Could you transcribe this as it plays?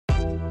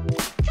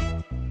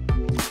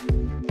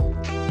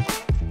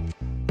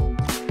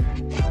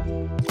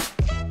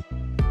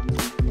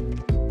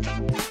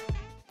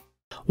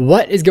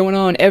What is going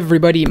on,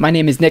 everybody? My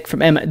name is Nick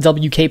from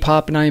MWK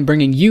Pop, and I am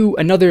bringing you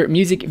another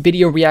music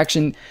video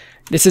reaction.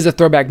 This is a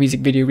throwback music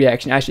video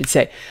reaction, I should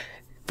say.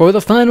 For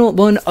the final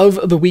one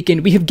of the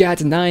weekend, we have got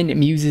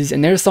 9Muses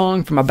and their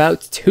song from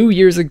about 2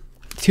 years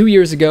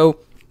ago,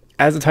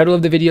 as the title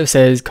of the video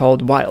says,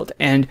 called Wild.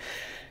 And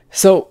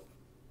so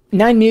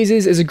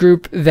 9Muses is a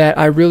group that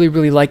I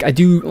really like. I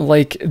do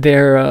like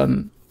their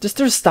just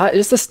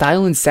the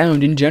style and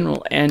sound in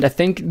general, and I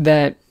think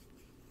that,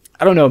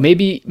 I don't know,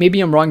 maybe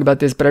I'm wrong about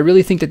this, but I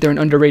really think that they're an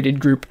underrated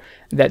group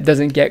that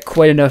doesn't get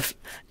quite enough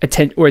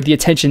the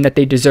attention that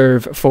they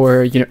deserve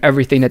for, you know,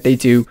 everything that they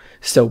do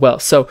so well.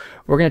 So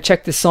we're gonna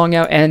check this song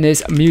out and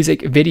this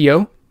music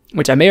video,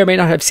 which I may or may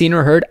not have seen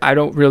or heard. I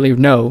don't really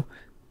know.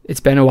 It's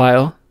been a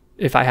while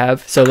if I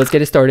have. So let's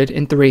get it started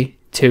in 3,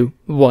 2,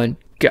 1,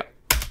 go.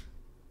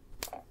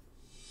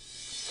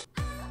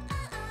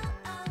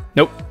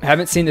 Nope,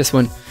 haven't seen this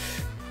one.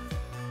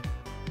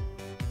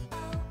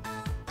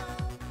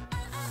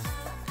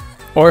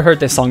 Or heard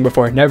this song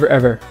before, never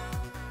ever.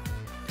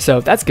 So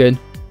that's good.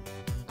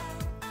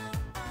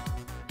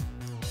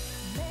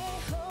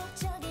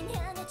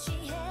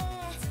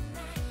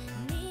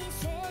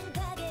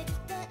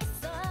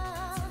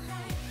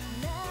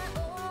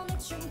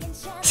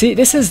 See,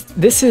 this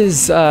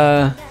is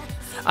I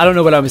don't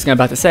know what I was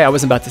about to say. I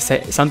wasn't about to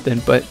say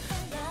something, but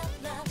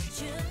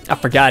I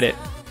forgot it.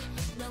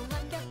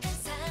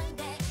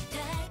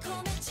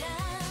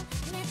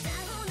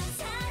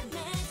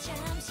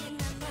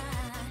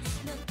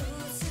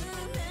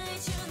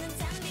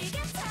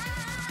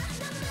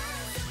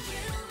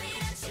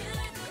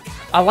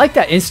 I like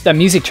that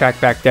music track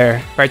back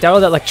there, right? That all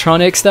that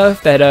electronic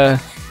stuff.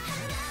 That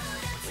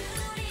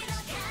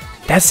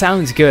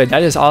sounds good.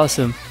 That is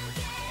awesome.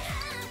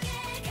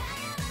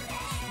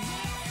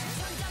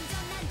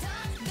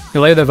 You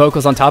layer the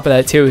vocals on top of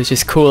that too. It's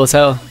just cool as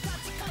hell.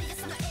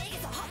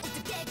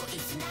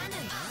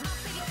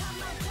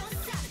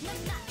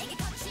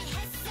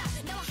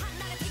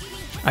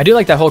 I do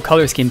like that whole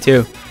color scheme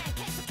too.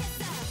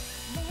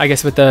 I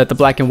guess with the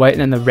black and white and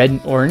then the red and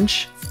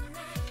orange.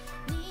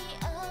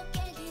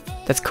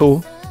 That's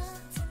cool.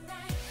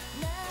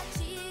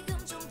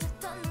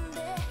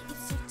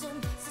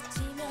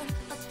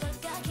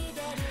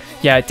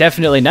 Yeah,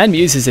 definitely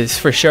 9Muses is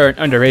for sure an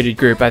underrated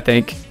group. I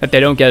think that they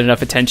don't get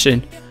enough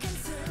attention.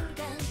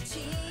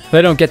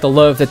 They don't get the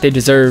love that they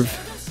deserve,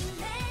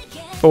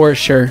 for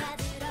sure.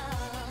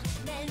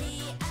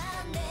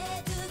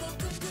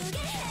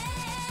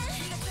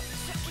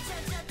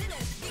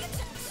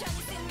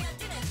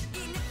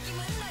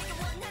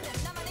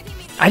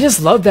 I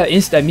just love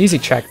that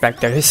music track back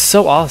there. It's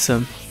so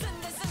awesome.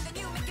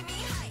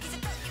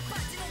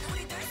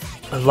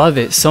 I love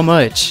it so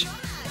much.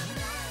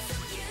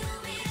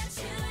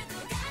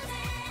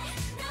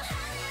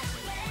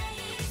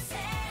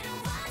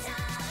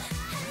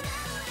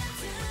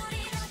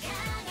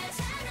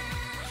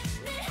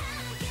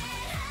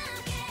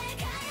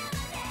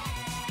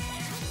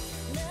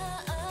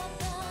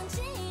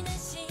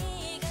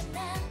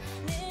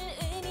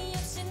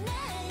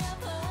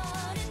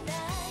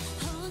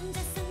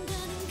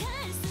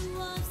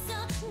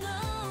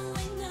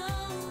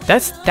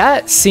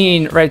 That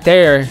scene right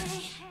there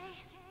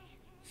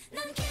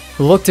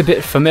looked a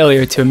bit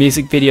familiar to a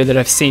music video that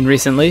I've seen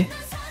recently.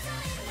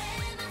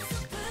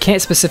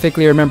 Can't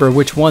specifically remember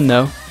which one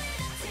though.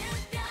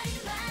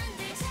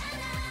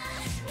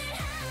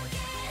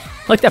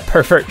 I like that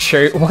pervert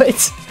shirt. What?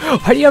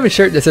 Why do you have a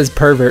shirt that says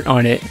pervert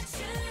on it?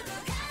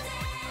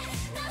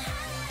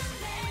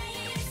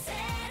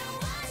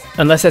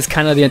 Unless that's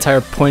kind of the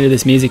entire point of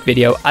this music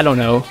video. I don't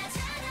know.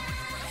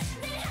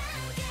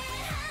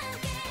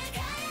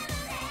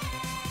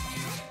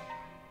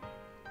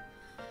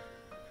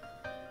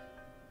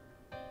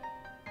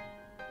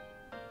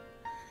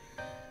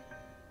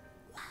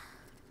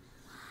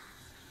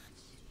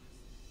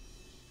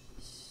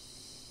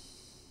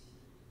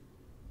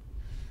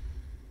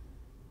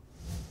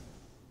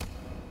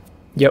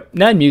 Yep,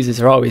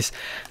 9Muses are always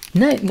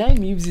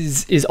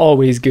 9Muses is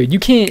always good. You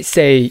can't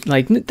say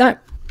like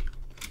that.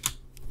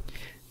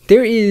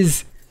 There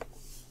is,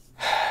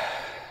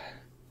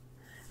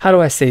 how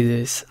do I say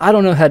this? I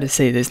don't know how to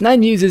say this.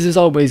 9Muses is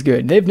always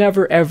good. They've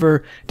never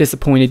ever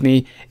disappointed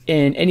me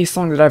in any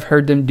song that I've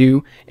heard them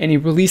do, any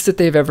release that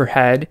they've ever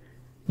had.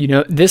 You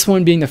know, this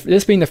being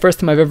the first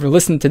time I've ever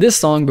listened to this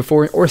song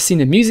before or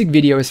seen a music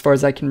video as far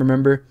as I can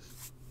remember.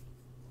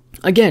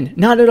 Again,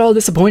 not at all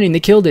disappointing.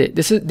 They killed it.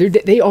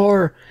 They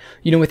are,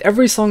 you know, with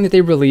every song that they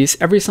release,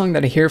 every song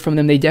that I hear from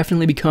them, they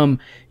definitely become,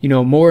 you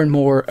know, more and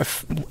more a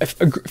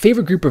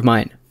favorite group of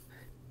mine.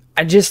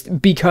 I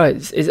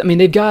mean,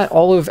 they've got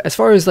all of, as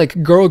far as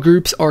like girl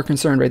groups are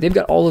concerned, right? They've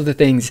got all of the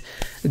things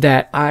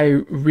that I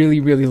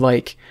really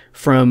like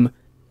from,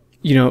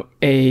 you know,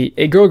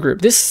 a girl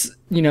group. This,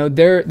 you know,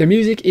 their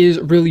music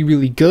is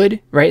really good,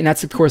 right? And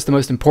that's of course the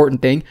most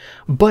important thing.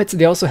 But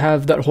they also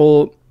have that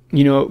whole,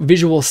 you know,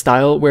 visual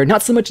style where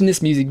not so much in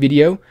this music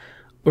video,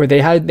 where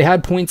they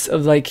had points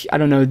of like, I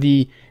don't know,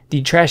 the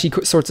trashy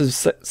sorts of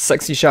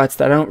sexy shots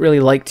that I don't really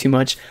like too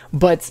much,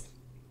 but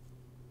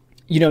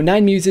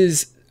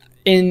 9Muses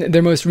in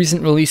their most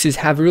recent releases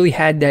have really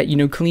had that,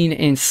 clean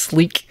and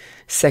sleek,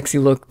 sexy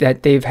look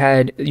that they've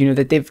had,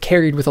 that they've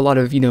carried with a lot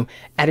of,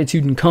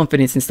 attitude and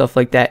confidence and stuff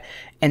like that.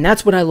 And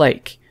that's what I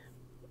like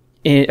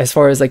as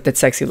far as like that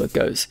sexy look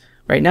goes,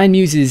 right?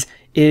 9Muses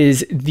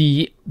is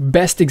the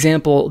best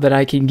example that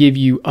I can give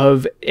you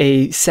of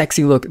a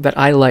sexy look that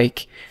I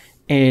like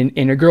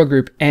in a girl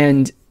group.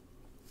 And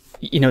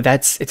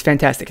it's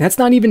fantastic. And that's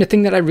not even a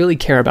thing that I really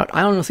care about.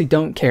 I honestly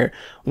don't care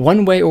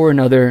one way or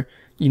another,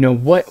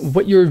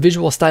 what your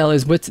visual style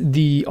is, what's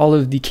all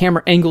of the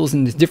camera angles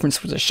and the different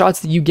sorts of shots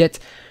that you get.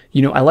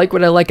 I like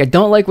what I like. I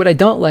don't like what I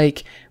don't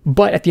like.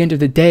 But at the end of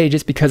the day,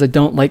 just because I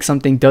don't like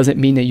something doesn't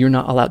mean that you're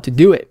not allowed to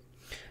do it.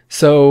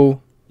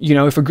 So,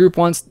 if your group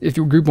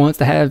wants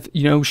to have,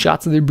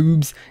 shots of their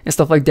boobs and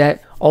stuff like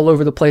that all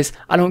over the place,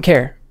 I don't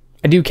care.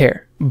 I do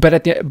care. But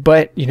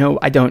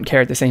I don't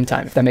care at the same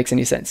time, if that makes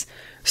any sense.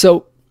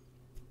 So,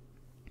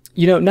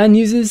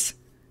 9Muses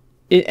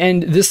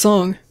and this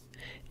song,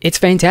 it's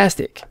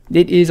fantastic.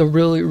 It is a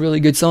really, really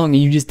good song,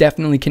 and you just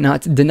definitely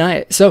cannot deny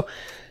it. So,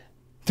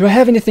 do I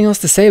have anything else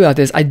to say about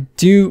this? I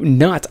do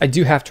not. I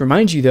do have to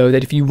remind you, though,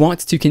 that if you want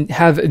to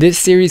have this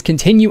series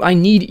continue, I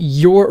need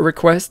your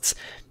requests,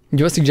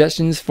 your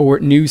suggestions for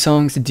new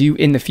songs to do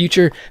in the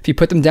future. If you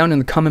put them down in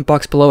the comment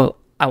box below,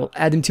 I will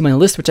add them to my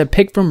list, which I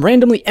pick from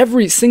randomly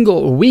every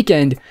single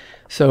weekend.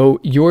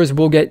 So yours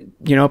will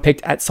get,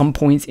 picked at some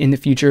points in the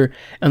future,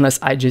 unless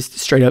I just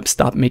straight up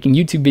stop making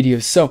YouTube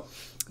videos. So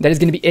that is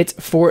going to be it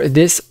for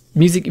this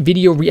music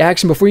video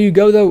reaction. Before you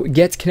go, though,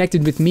 get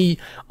connected with me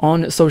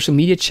on social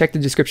media. Check the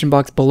description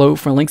box below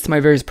for links to my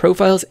various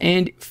profiles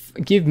and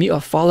give me a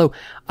follow.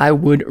 I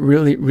would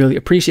really, really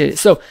appreciate it.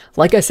 So,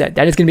 like I said,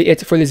 that is going to be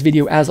it for this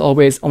video. As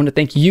always, I want to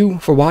thank you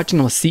for watching.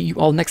 I'll see you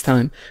all next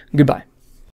time. Goodbye.